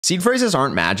Seed phrases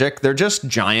aren't magic, they're just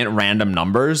giant random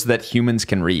numbers that humans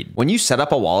can read. When you set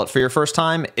up a wallet for your first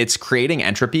time, it's creating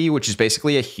entropy, which is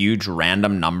basically a huge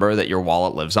random number that your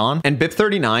wallet lives on. And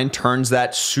BIP39 turns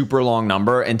that super long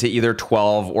number into either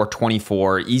 12 or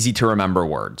 24 easy to remember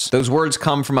words. Those words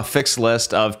come from a fixed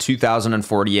list of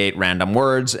 2048 random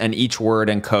words, and each word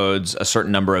encodes a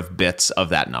certain number of bits of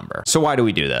that number. So why do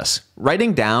we do this?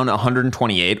 Writing down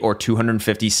 128 or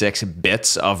 256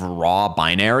 bits of raw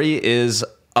binary is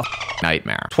a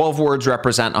nightmare. 12 words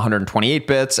represent 128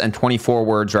 bits and 24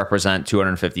 words represent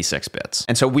 256 bits.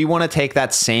 And so we want to take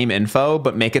that same info,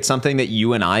 but make it something that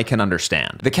you and I can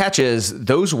understand. The catch is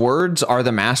those words are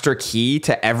the master key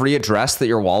to every address that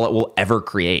your wallet will ever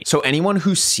create. So anyone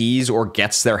who sees or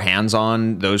gets their hands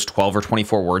on those 12 or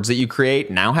 24 words that you create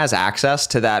now has access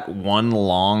to that one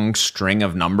long string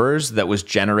of numbers that was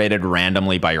generated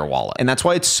randomly by your wallet. And that's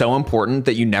why it's so important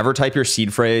that you never type your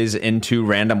seed phrase into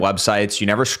random websites, you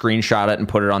never screenshot it and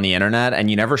put it on the internet, and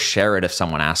you never share it if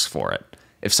someone asks for it.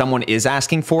 If someone is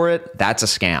asking for it, that's a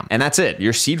scam. And that's it.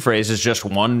 Your seed phrase is just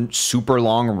one super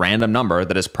long random number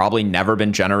that has probably never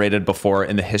been generated before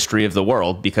in the history of the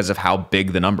world because of how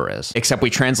big the number is. Except we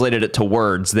translated it to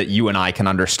words that you and I can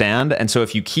understand. And so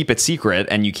if you keep it secret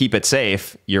and you keep it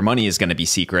safe, your money is going to be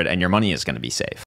secret and your money is going to be safe.